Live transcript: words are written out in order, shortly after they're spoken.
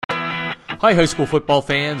Hi, high school football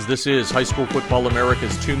fans. This is High School Football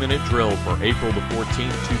America's 2-minute drill for April the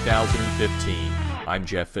 14th, 2015. I'm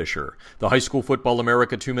Jeff Fisher. The High School Football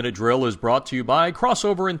America 2-minute drill is brought to you by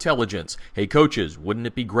Crossover Intelligence. Hey coaches, wouldn't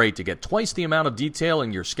it be great to get twice the amount of detail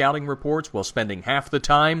in your scouting reports while spending half the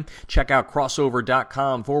time? Check out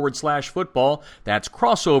crossover.com/football. That's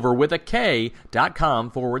crossover with a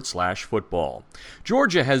K.com/football.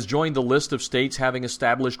 Georgia has joined the list of states having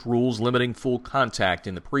established rules limiting full contact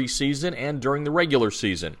in the preseason and during the regular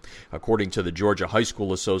season. According to the Georgia High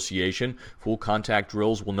School Association, full contact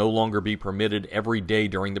drills will no longer be permitted every day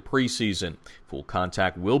during the preseason. Full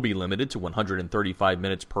contact will be limited to 135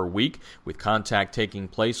 minutes per week, with contact taking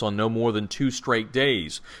place on no more than 2 straight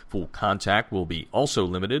days. Full contact will be also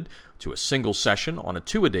limited to a single session on a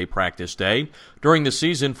 2-a-day practice day. During the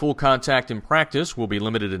season, full contact in practice will be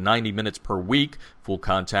limited to 90 minutes per week. Full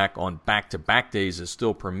contact on back-to-back days is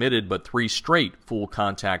still permitted, but 3 straight full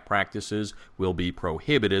contact practices will be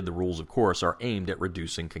prohibited. The rules, of course, are aimed at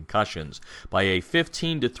reducing concussions. By a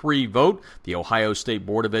 15-3 vote, the Ohio State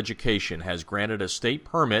Board of Education has granted a state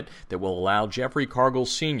permit that will allow Jeffrey Cargill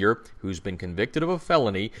Sr., who's been convicted of a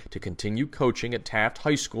felony, to continue coaching at Taft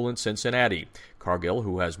High School in Cincinnati. Cargill,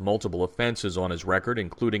 who has multiple offenses on his record,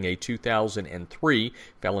 including a 2003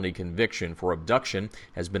 felony conviction for abduction,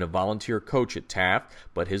 has been a volunteer coach at Taft,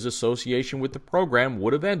 but his association with the program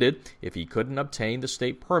would have ended if he couldn't obtain the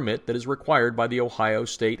state permit that is required by the Ohio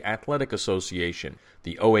State Athletic Association.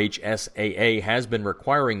 The OHSAA has been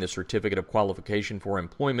requiring the Certificate of Qualification for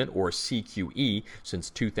Employment, or CQE, since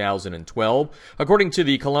 2012. According to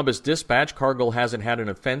the Columbus Dispatch, Cargill hasn't had an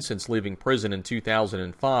offense since leaving prison in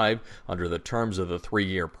 2005. Under the terms of the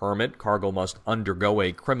 3-year permit, Cargill must undergo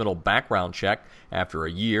a criminal background check after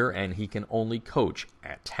a year, and he can only coach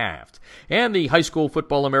at Taft. And the High School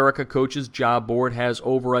Football America Coaches Job Board has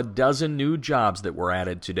over a dozen new jobs that were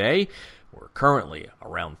added today. We're currently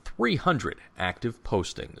around 300 active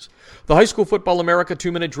postings. The High School Football America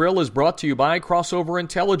 2-minute drill is brought to you by Crossover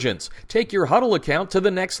Intelligence. Take your huddle account to the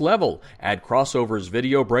next level. Add Crossover's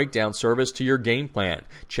video breakdown service to your game plan.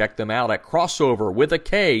 Check them out at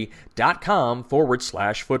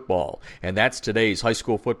crossoverwithak.com/football. And that's today's High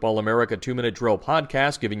School Football America 2-minute drill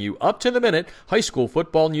podcast, giving you up-to-the-minute high school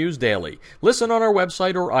football news daily. Listen on our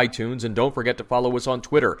website or iTunes, and don't forget to follow us on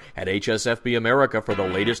Twitter at HSFB America for the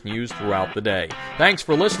latest news throughout the day. Thanks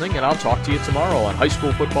for listening, and I'll talk to you tomorrow on High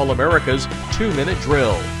School Football America's 2-minute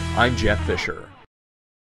drill. I'm Jeff Fisher.